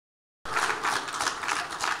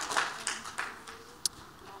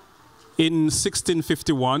In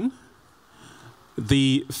 1651,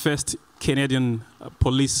 the first Canadian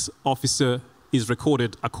police officer is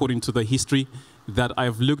recorded according to the history that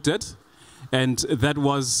I've looked at, and that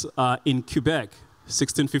was in Quebec,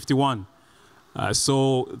 1651.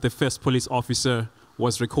 So the first police officer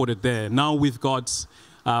was recorded there. Now we've got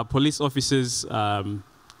police officers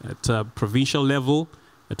at provincial level,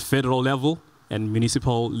 at federal level, and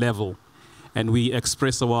municipal level. And we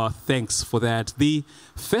express our thanks for that. The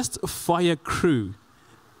first fire crew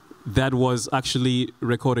that was actually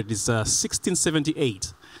recorded is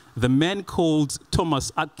 1678. The man called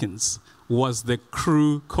Thomas Atkins was the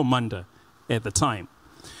crew commander at the time.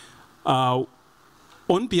 On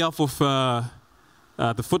behalf of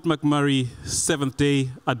the Fort McMurray Seventh-day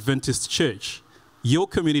Adventist Church, your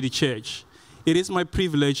community church, it is my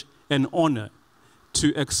privilege and honor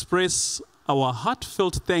to express our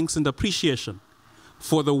heartfelt thanks and appreciation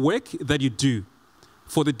for the work that you do,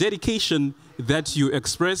 for the dedication that you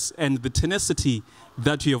express, and the tenacity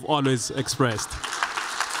that you have always expressed.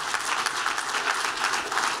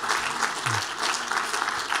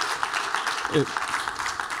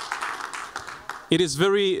 It is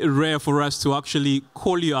very rare for us to actually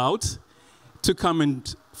call you out to come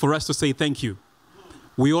and for us to say thank you.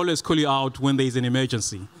 We always call you out when there is an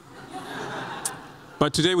emergency.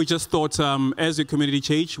 But today we just thought, as a community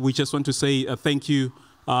church, we just want to say thank you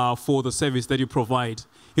for the service that you provide.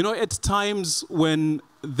 You know, at times when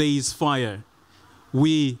there is fire,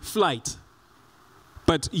 we fight,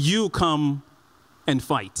 but you come and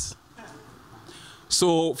fight.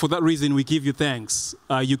 So for that reason, we give you thanks.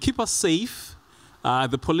 You keep us safe.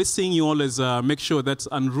 The policing, you always make sure that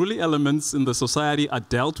unruly elements in the society are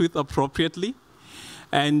dealt with appropriately.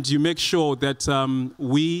 And you make sure that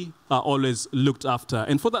we are always looked after.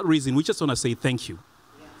 And for that reason, we just want to say thank you.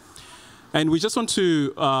 Yes. And we just want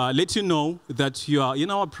to let you know that you are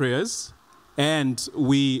in our prayers. And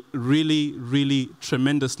we really, really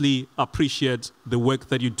tremendously appreciate the work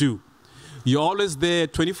that you do. You're always there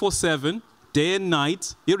 24/7, day and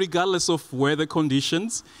night, regardless of weather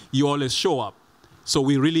conditions. You always show up. So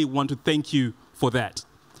we really want to thank you for that.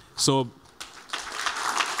 So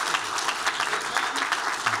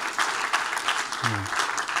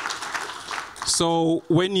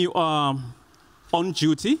when you are on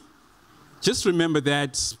duty, just remember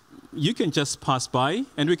that you can just pass by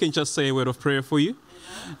and we can just say a word of prayer for you.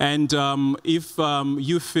 And if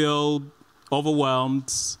you feel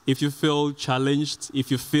overwhelmed, if you feel challenged, if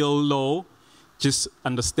you feel low, just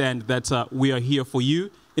understand that we are here for you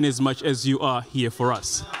in as much as you are here for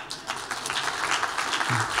us.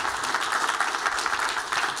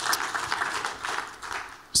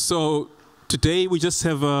 So today we just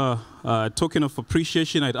have a token of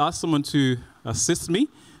appreciation. I'd ask someone to assist me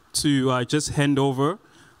to just hand over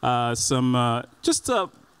some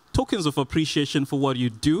tokens of appreciation for what you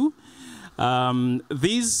do.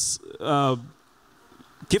 These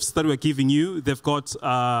gifts that we're giving you, they've got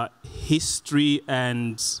history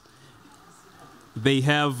and they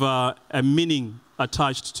have a meaning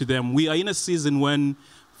attached to them. We are in a season when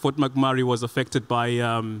Fort McMurray was affected by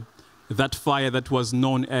that fire that was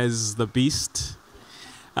known as the Beast.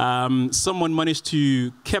 Someone managed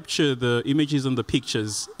to capture the images and the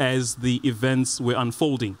pictures as the events were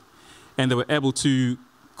unfolding. And they were able to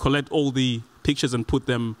collect all the pictures and put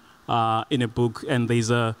them in a book. And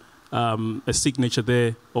there's a signature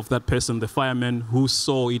there of that person, the fireman, who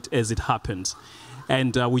saw it as it happened.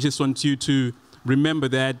 And we just want you to remember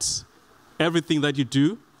that everything that you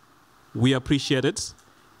do, we appreciate it,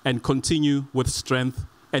 and continue with strength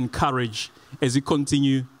and courage as you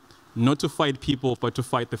continue not to fight people, but to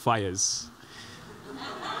fight the fires.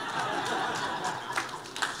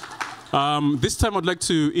 This time I'd like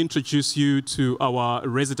to introduce you to our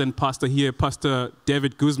resident pastor here, Pastor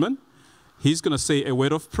David Guzman. He's going to say a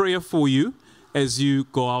word of prayer for you as you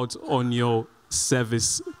go out on your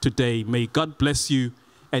service today. May God bless you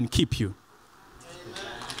and keep you.